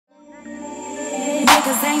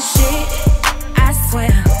Niggas ain't shit, I swear.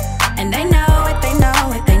 And they know it, they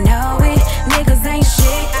know it, they know it. Niggas ain't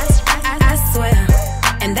shit, I swear.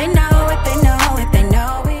 And they know it, they know it, they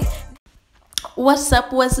know it. What's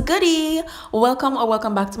up, what's goody?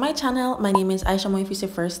 Welcome back to my channel. My name is Ishamow if it's your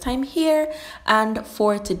first time here, and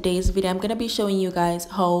for today's video I'm gonna be showing you guys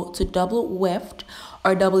how to double weft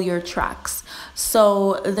or double your tracks.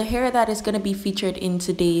 So the hair that is going to be featured in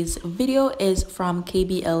today's video is from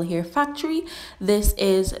KBL Hair Factory. This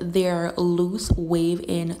is their loose wave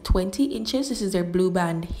in 20 inches. This is their blue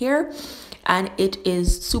band hair, and it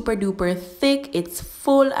is super duper thick. It's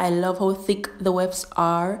full. I love how thick the wefts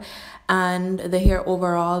are, and the hair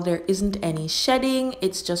overall, there isn't any shedding.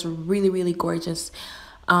 It's just really gorgeous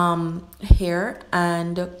hair.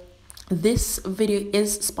 And this video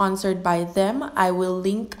is sponsored by them. I will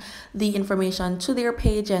link the information to their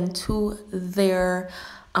page and to their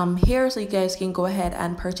hair, so you guys can go ahead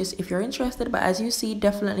and purchase if you're interested. But as you see,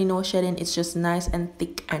 definitely no shedding. It's just nice and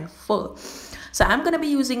thick and full. So I'm gonna be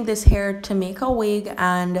using this hair to make a wig,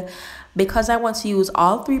 and because I want to use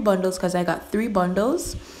all 3 bundles, because I got 3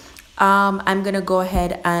 bundles, I'm gonna go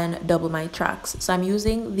ahead and double my tracks. So I'm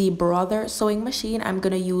using the Brother sewing machine. I'm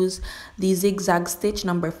gonna use the zigzag stitch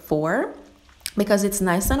number 4 because it's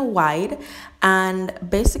nice and wide. And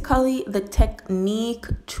basically the technique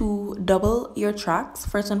to double your tracks,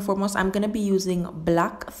 first and foremost, I'm gonna be using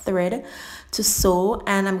black thread to sew,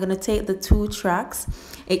 and I'm gonna take the 2 tracks.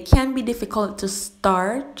 It can be difficult to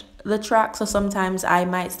start the track, so sometimes I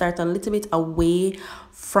might start a little bit away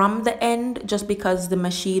from the end just because the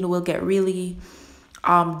machine will get really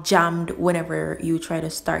jammed whenever you try to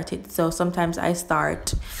start it. So sometimes I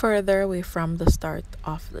start further away from the start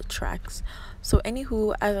of the tracks. So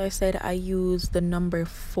anywho, as I said, I use the number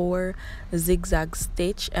 4 zigzag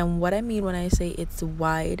stitch, and what I mean when I say it's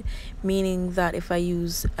wide, meaning that if I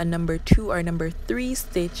use a number 2 or number 3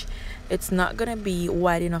 stitch, it's not gonna be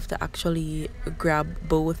wide enough to actually grab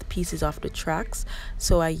both pieces of the tracks,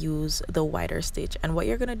 so I use the wider stitch. And what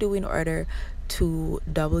you're gonna do in order to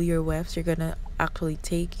double your wefts, you're gonna actually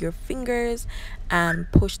take your fingers and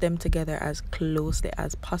push them together as closely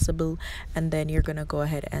as possible, and then you're gonna go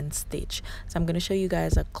ahead and stitch. So I'm gonna show you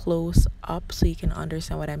guys a close up so you can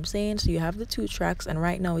understand what I'm saying. So you have the 2 tracks, and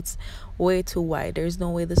right now it's way too wide. There's no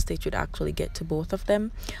way the stitch would actually get to both of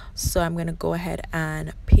them, so I'm gonna go ahead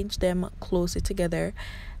and pinch them closely together,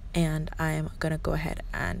 and I'm gonna go ahead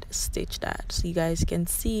and stitch that. So you guys can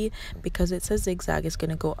see, because it's a zigzag, it's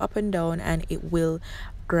gonna go up and down, and it will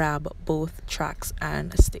grab both tracks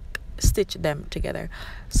and stitch them together.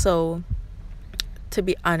 So to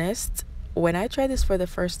be honest, when I tried this for the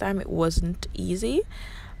first time, it wasn't easy.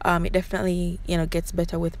 It definitely, you know, gets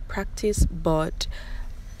better with practice, but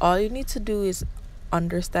all you need to do is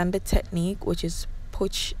understand the technique, which is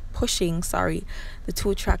pushing the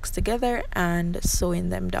 2 tracks together and sewing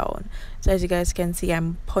them down. So as you guys can see,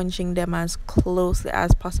 I'm punching them as closely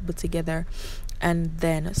as possible together and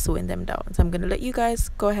then sewing them down. So I'm gonna let you guys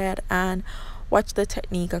go ahead and watch the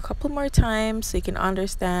technique a couple more times so you can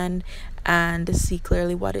understand and see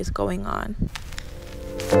clearly what is going on.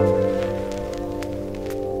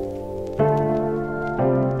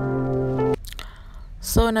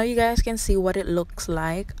 So now you guys can see what it looks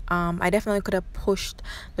like. I definitely could have pushed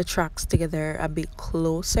the tracks together a bit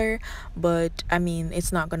closer, but I mean,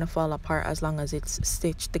 it's not gonna fall apart as long as it's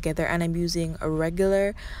stitched together. And I'm using a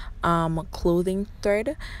regular clothing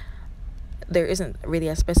thread. There isn't really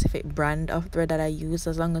a specific brand of thread that I use.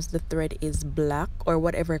 As long as the thread is black or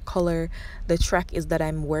whatever color the track is that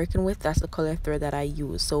I'm working with, that's the color thread that I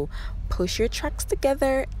use. So push your tracks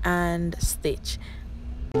together and stitch.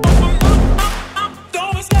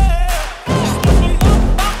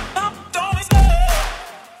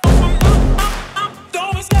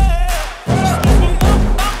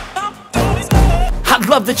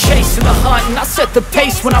 I love the chase and the hunt, and I set the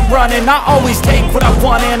pace when I'm running. I always take what I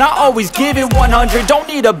want and I always give it 100. Don't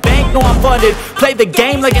need a bank, no I'm funded. Play the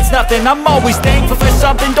game like it's nothing. I'm always thankful for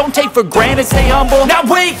something. Don't take for granted, stay humble. Now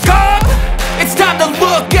wake up! It's time to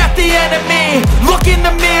look at the enemy. Look in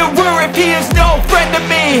the mirror if he is no friend to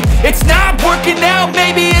me. It's not working out,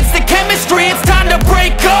 maybe it's the chemistry. It's time to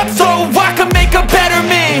break up so I can make a better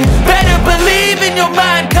me. Better believe in your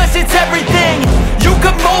mind, cause it's everything. You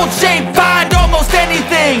can mold, shape, find almost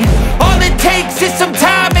anything. All it takes is some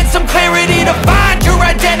time and some clarity to find your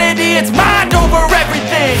identity. It's mind over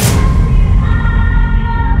everything.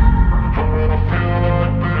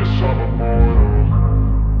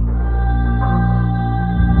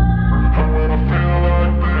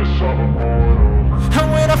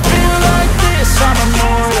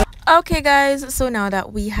 Okay guys, so now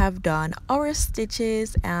that we have done our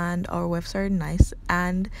stitches and our wefts are nice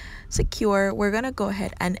and secure, we're gonna go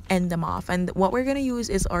ahead and end them off. And what we're gonna use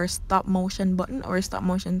is our stop motion button or stop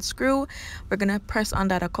motion screw. We're gonna press on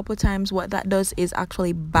that a couple times. What that does is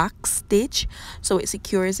actually back stitch, so it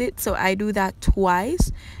secures it. So I do that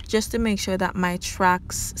twice just to make sure that my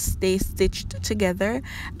tracks stay stitched together,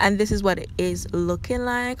 and this is what it is looking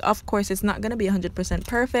like. Of course, it's not gonna be 100%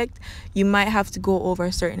 perfect. You might have to go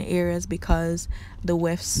over certain areas because the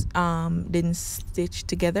wefts didn't stitch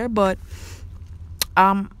together, but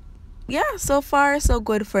yeah, so far so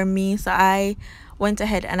good for me. So I went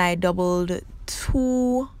ahead and I doubled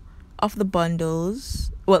 2 of the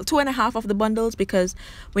bundles, well, 2.5 of the bundles, because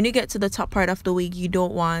when you get to the top part of the wig you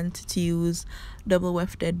don't want to use double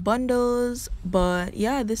wefted bundles. But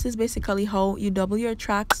yeah, this is basically how you double your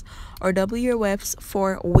tracks or double your wefts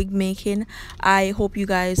for wig making. I hope you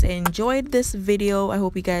guys enjoyed this video. I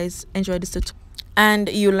hope you guys enjoyed this tutorial and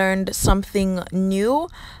you learned something new.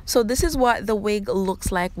 So this is what the wig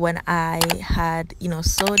looks like when I had, you know,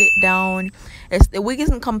 sewed it down. The wig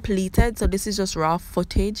isn't completed, so this is just raw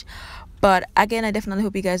footage. But again, I definitely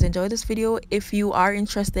hope you guys enjoyed this video. If you are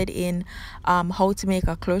interested in how to make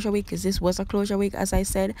a closure wig, because this was a closure wig, as I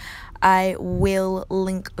said, I will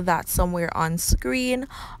link that somewhere on screen.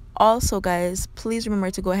 Also guys, please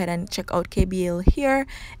remember to go ahead and check out KBL here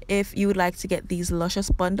if you would like to get these luscious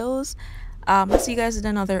bundles. See you guys in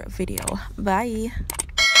another video. Bye.